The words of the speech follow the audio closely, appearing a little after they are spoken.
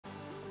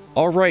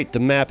Alright, the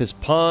map is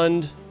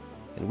pond,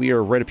 and we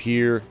are right up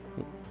here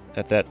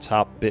at that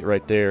top bit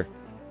right there.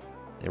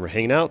 And we're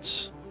hanging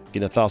out,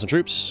 getting 1,000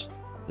 troops,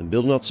 then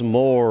building out some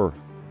more.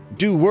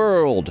 Do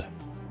world!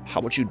 How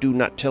about you do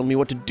not tell me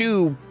what to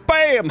do?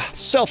 Bam!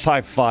 Self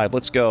high five,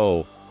 let's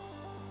go.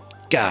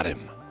 Got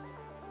him.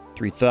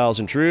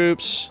 3,000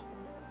 troops.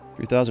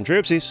 3,000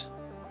 troopsies.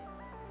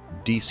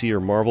 DC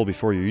or Marvel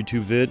before your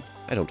YouTube vid?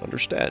 I don't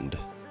understand.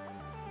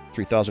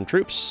 3,000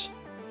 troops.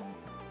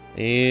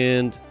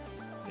 And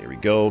there we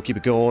go. Keep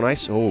it going.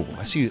 Oh,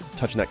 I see you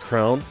touching that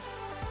crown.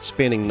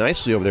 Expanding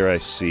nicely over there, I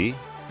see.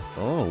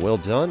 Oh, well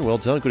done. Well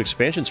done. Good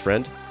expansions,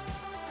 friend.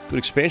 Good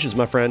expansions,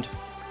 my friend.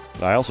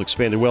 But I also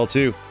expanded well,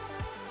 too.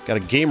 Got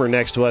a gamer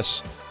next to us,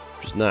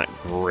 which is not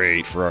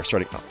great for our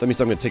starting... That means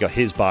I'm going to take out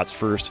his bots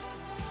first.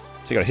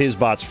 Take out his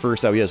bots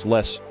first. That way he has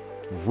less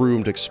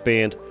room to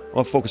expand. I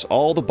want to focus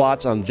all the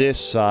bots on this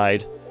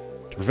side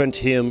to prevent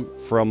him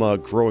from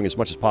growing as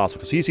much as possible,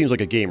 because he seems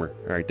like a gamer.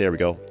 Alright, there we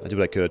go. I did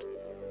what I could.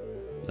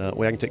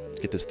 Wait, I can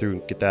get this through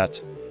and get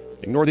that.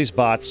 Ignore these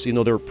bots, even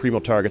though they're primo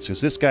targets,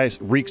 because this guy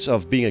reeks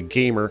of being a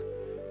gamer,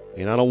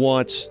 and I don't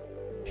want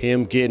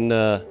him getting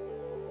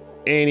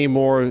any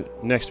more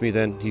next to me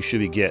than he should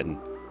be getting.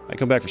 I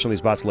come back for some of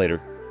these bots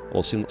later.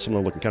 Well, some of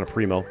them looking kind of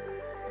primo.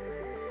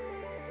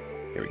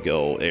 There we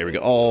go, there we go.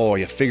 Oh, are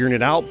you figuring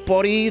it out,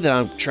 buddy? That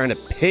I'm trying to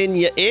pin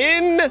you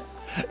in?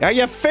 Are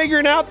you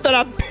figuring out that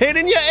I'm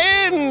pinning you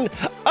in?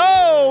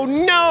 Oh,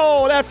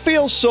 no! That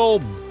feels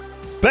so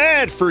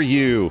bad for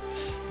you.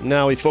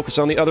 Now we focus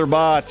on the other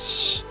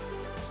bots.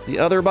 The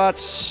other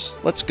bots.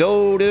 Let's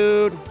go,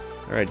 dude.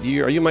 Alright,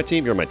 are you my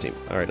team? You're my team.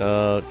 Alright,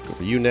 go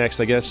for you next,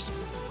 I guess.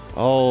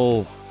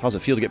 Oh, how's it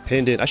feel to get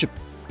pinned in? I should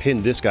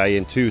pin this guy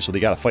in, too, so they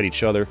gotta fight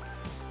each other.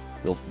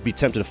 They'll be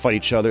tempted to fight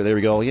each other. There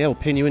we go. Yeah, we'll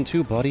pin you in,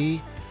 too,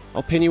 buddy.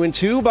 I'll pin you in,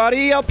 too,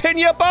 buddy. I'll pin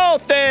you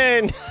both,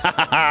 then! Ha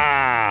ha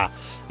ha!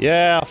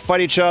 Yeah,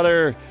 fight each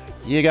other.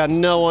 You got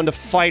no one to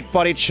fight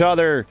but each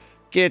other.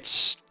 Get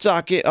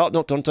stuck in... Oh,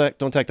 no, don't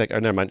attack that guy. Oh,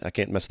 never mind. I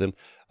can't mess with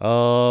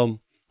him.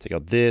 Take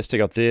out this,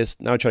 take out this.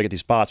 Now I try to get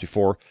these bots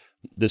before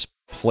this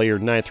player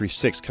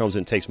 936 comes in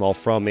and takes them all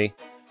from me.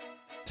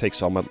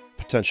 Takes all my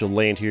potential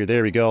land here.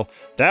 There we go.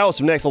 That was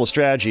some next level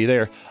strategy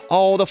there.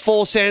 Oh, the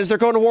full sands, they're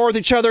going to war with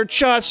each other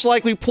just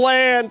like we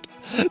planned.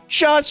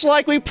 Just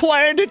like we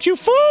planned it, you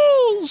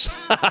fools!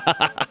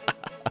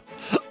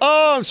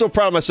 Oh, I'm so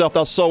proud of myself.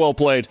 That was so well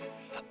played.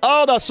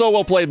 Oh, that's so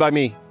well played by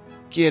me.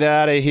 Get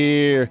out of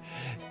here.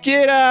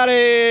 Get out of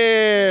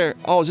here!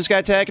 Oh, is this guy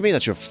attacking me?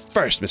 That's your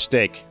first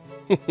mistake.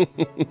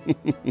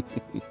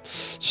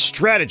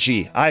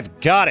 Strategy.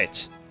 I've got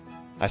it.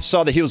 I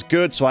saw that he was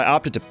good, so I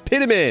opted to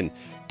pin him in.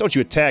 Don't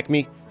you attack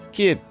me.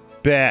 Get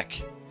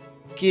back.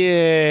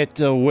 Get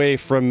away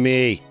from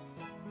me.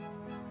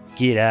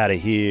 Get out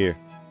of here.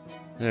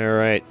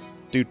 Alright.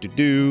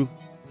 Do.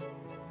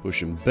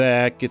 Push him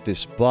back. Get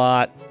this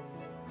bot.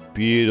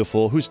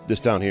 Beautiful. Who's this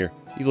down here?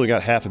 You've only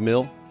got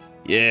 500,000.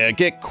 Yeah,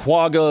 get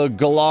Quagga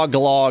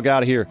Galog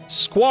out of here.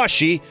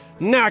 Squashy,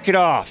 knock it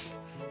off.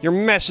 You're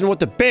messing with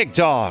the big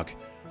dog.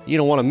 You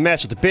don't want to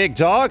mess with the big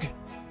dog.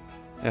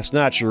 That's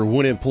not your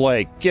winning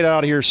play. Get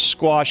out of here,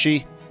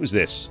 Squashy. Who's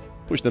this?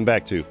 Push them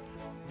back too.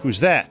 Who's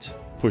that?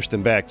 Push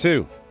them back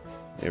too.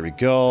 There we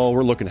go.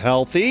 We're looking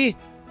healthy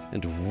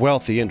and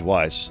wealthy and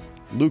wise.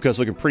 Luca's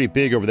looking pretty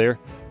big over there.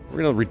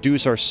 We're going to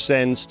reduce our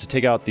sends to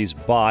take out these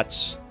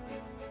bots.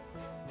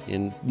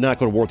 And not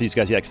going to war with these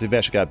guys yet, because they've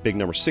actually got a big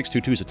number.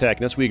 622's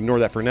attacking us. We ignore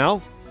that for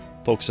now.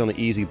 Focus on the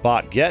easy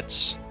bot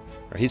gets.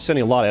 Right, he's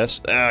sending a lot at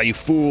us. Ah, you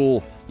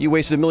fool. You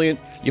wasted 1,000,000.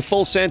 You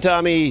full sent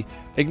on me.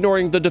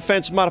 Ignoring the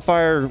defense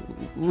modifier.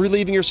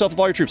 Relieving yourself of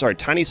all your troops. Alright,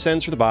 tiny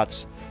sends for the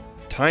bots.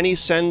 Tiny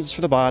sends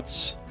for the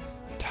bots.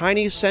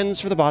 Tiny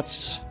sends for the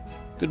bots.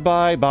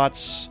 Goodbye,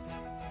 bots.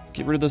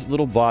 Get rid of the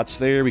little bots.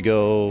 There we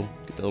go.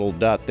 Get the little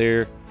dot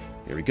there.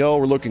 There we go.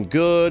 We're looking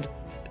good.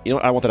 You know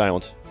what? I want that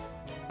island.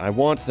 I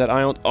want that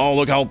island. Oh,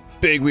 look how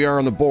big we are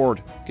on the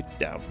board. Get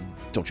down.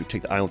 Don't you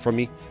take the island from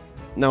me.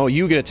 No,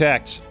 you get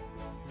attacked.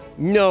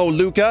 No,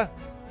 Luca.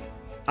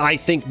 I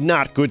think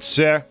not, good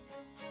sir.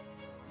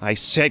 I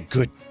said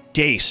good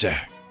day, sir.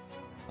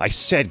 I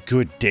said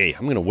good day.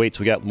 I'm going to wait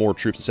till we got more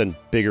troops and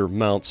send bigger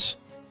mounts.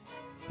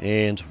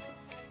 And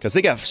because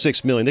they got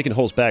 6 million, they can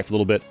hold us back for a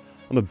little bit.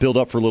 I'm going to build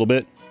up for a little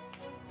bit.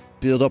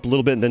 Build up a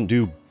little bit and then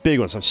do big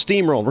ones. I'm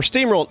steamrolling. We're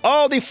steamrolling.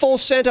 Oh, they full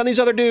sent on these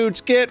other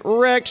dudes. Get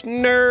wrecked,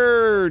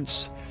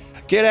 nerds.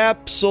 Get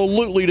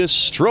absolutely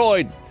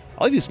destroyed.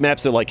 I like these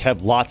maps that, like,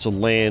 have lots of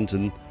land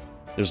and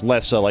there's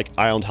less, like,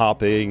 island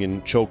hopping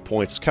and choke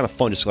points. It's kind of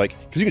fun, just, like,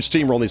 because you can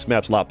steamroll these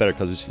maps a lot better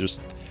because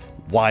there's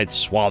wide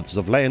swaths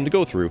of land to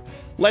go through.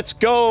 Let's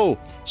go.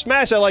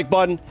 Smash that like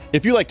button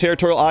if you like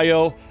Territorial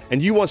IO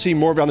and you want to see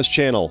more of it on this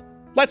channel.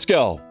 Let's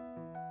go.